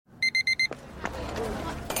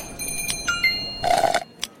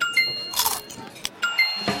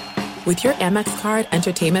With your Amex card,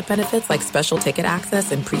 entertainment benefits like special ticket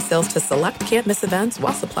access and pre-sales to select can't-miss events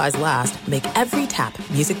while supplies last make every tap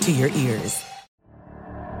music to your ears.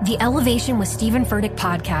 The Elevation with Stephen Furtick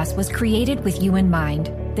podcast was created with you in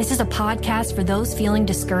mind. This is a podcast for those feeling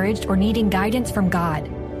discouraged or needing guidance from God.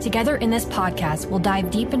 Together in this podcast, we'll dive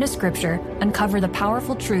deep into Scripture, uncover the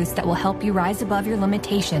powerful truths that will help you rise above your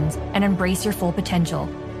limitations and embrace your full potential.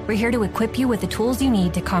 We're here to equip you with the tools you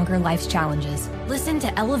need to conquer life's challenges. Listen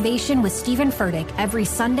to Elevation with Stephen Furtick every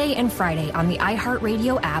Sunday and Friday on the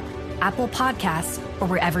iHeartRadio app, Apple Podcasts, or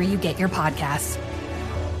wherever you get your podcasts.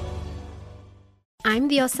 I'm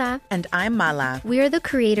Diosa. And I'm Mala. We are the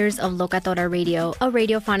creators of Locatora Radio, a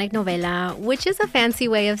radiophonic novela, which is a fancy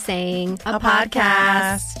way of saying a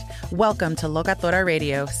podcast. Welcome to Locatora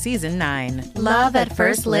Radio, Season 9. Love at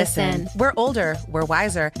First Listen. We're older, we're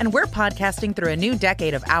wiser, and we're podcasting through a new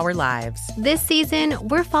decade of our lives. This season,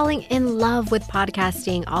 we're falling in love with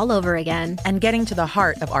podcasting all over again. And getting to the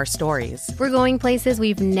heart of our stories. We're going places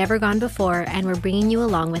we've never gone before, and we're bringing you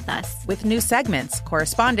along with us. With new segments,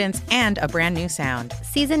 correspondence, and a brand new sound.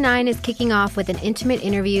 Season 9 is kicking off with an intimate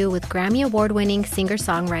interview with Grammy Award-winning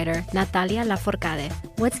singer-songwriter Natalia Lafourcade.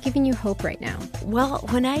 What's giving you hope right now? Well,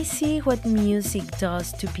 when I see what music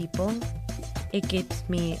does to people, it gives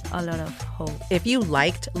me a lot of hope. If you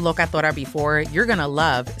liked Locatora before, you're going to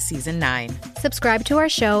love Season 9. Subscribe to our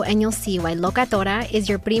show and you'll see why Locatora is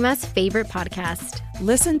your prima's favorite podcast.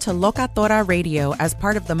 Listen to Locatora Radio as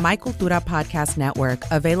part of the My Cultura Podcast Network,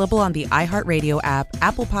 available on the iHeartRadio app,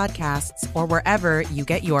 Apple Podcasts, or wherever you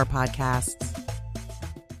get your podcasts.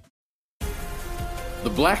 The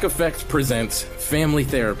Black Effect presents Family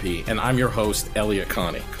Therapy, and I'm your host, Elliot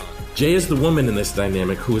Connie. Jay is the woman in this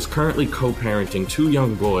dynamic who is currently co-parenting 2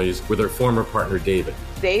 young boys with her former partner, David.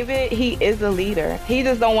 David, he is a leader. He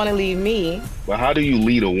just don't want to leave me. But how do you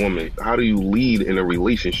lead a woman? How do you lead in a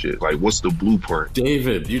relationship? Like, what's the blueprint?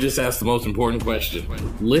 David, you just asked the most important question.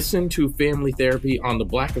 Listen to Family Therapy on the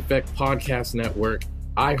Black Effect Podcast Network,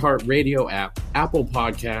 iHeartRadio app, Apple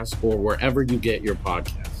Podcasts, or wherever you get your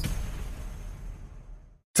podcasts.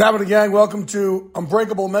 What's happening, gang? Welcome to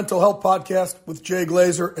Unbreakable Mental Health Podcast with Jay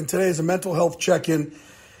Glazer, and today is a mental health check-in.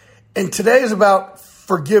 And today is about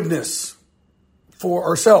forgiveness for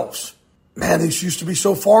ourselves. Man, this used to be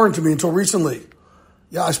so foreign to me until recently.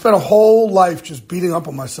 Yeah, I spent a whole life just beating up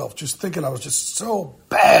on myself, just thinking I was just so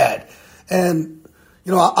bad. And,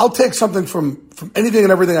 you know, I'll take something from anything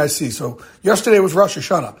and everything I see. So yesterday was Rosh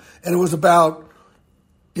Hashanah, and it was about,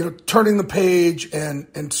 you know, turning the page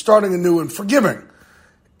and starting anew and forgiving.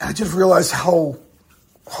 I just realized how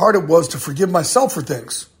hard it was to forgive myself for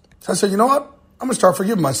things. So I said, you know what? I'm going to start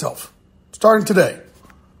forgiving myself. Starting today.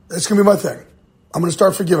 It's going to be my thing. I'm going to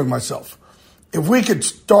start forgiving myself. If we could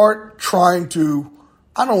start trying to,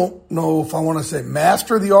 I don't know if I want to say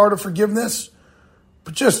master the art of forgiveness,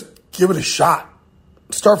 but just give it a shot.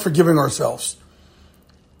 Start forgiving ourselves.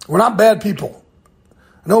 We're not bad people.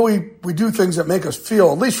 I know we do things that make us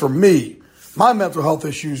feel, at least for me, my mental health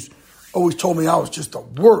issues always told me I was just the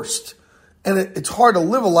worst. And it's hard to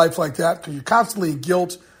live a life like that because you're constantly in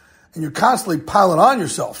guilt and you're constantly piling on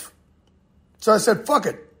yourself. So I said, fuck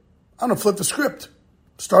it. I'm going to flip the script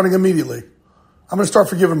starting immediately. I'm going to start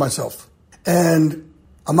forgiving myself. And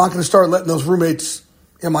I'm not going to start letting those roommates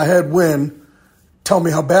in my head tell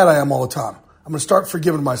me how bad I am all the time. I'm going to start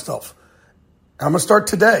forgiving myself. And I'm going to start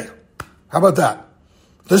today. How about that?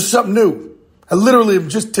 This is something new. I literally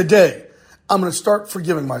just today, I'm going to start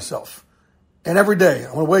forgiving myself. And every day,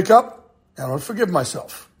 I'm going to wake up and I'm going to forgive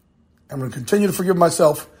myself. I'm going to continue to forgive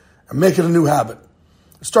myself and make it a new habit.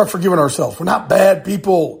 Start forgiving ourselves. We're not bad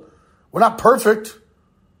people. We're not perfect.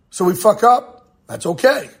 So we fuck up. That's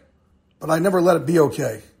okay. But I never let it be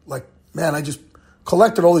okay. Like, man, I just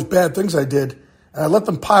collected all these bad things I did and I let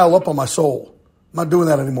them pile up on my soul. I'm not doing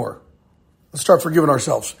that anymore. Let's start forgiving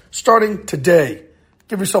ourselves. Starting today.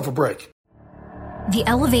 Give yourself a break. The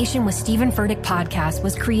Elevation with Stephen Furtick podcast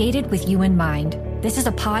was created with you in mind. This is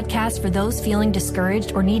a podcast for those feeling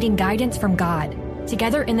discouraged or needing guidance from God.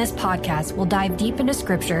 Together in this podcast, we'll dive deep into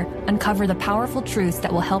Scripture, uncover the powerful truths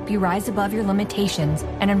that will help you rise above your limitations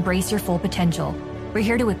and embrace your full potential. We're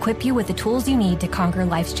here to equip you with the tools you need to conquer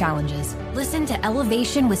life's challenges. Listen to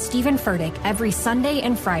Elevation with Stephen Furtick every Sunday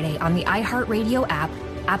and Friday on the iHeartRadio app,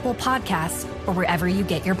 Apple Podcasts, or wherever you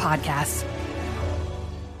get your podcasts.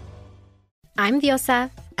 I'm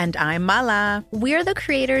Diosa. And I'm Mala. We're the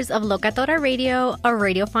creators of Locatora Radio, a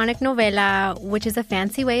radiophonic novela, which is a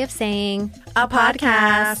fancy way of saying a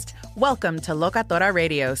podcast. Welcome to Locatora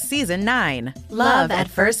Radio, Season 9. Love at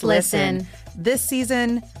First Listen. This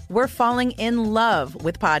season, We're falling in love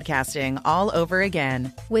with podcasting all over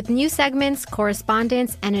again. With new segments,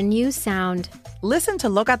 correspondence, and a new sound. Listen to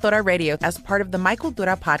Locatora Radio as part of the My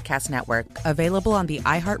Cultura Podcast Network, available on the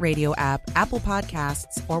iHeartRadio app, Apple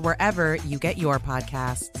Podcasts, or wherever you get your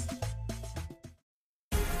podcasts.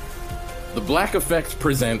 The Black Effect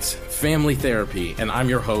presents Family Therapy, and I'm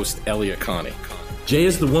your host, Elliot Connie. Jay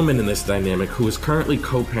is the woman in this dynamic who is currently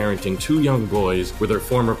co-parenting 2 young boys with her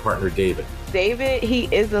former partner, David. David,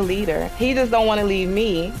 he is a leader. He just don't want to leave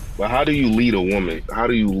me. But how do you lead a woman? How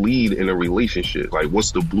do you lead in a relationship? Like,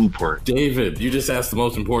 what's the blueprint? David, you just asked the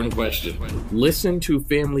most important question. Listen to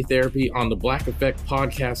Family Therapy on the Black Effect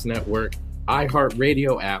Podcast Network,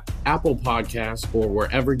 iHeartRadio app, Apple Podcasts, or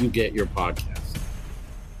wherever you get your podcasts.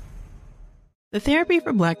 The Therapy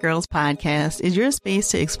for Black Girls podcast is your space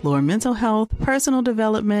to explore mental health, personal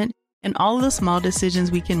development, and all of the small decisions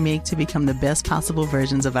we can make to become the best possible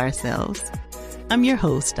versions of ourselves. I'm your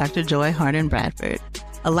host, Dr. Joy Harden Bradford,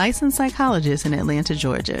 a licensed psychologist in Atlanta,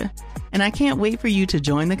 Georgia, and I can't wait for you to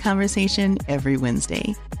join the conversation every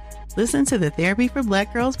Wednesday. Listen to the Therapy for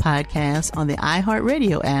Black Girls podcast on the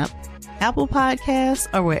iHeartRadio app, Apple Podcasts,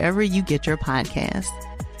 or wherever you get your podcasts.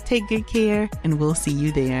 Take good care, and we'll see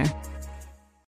you there.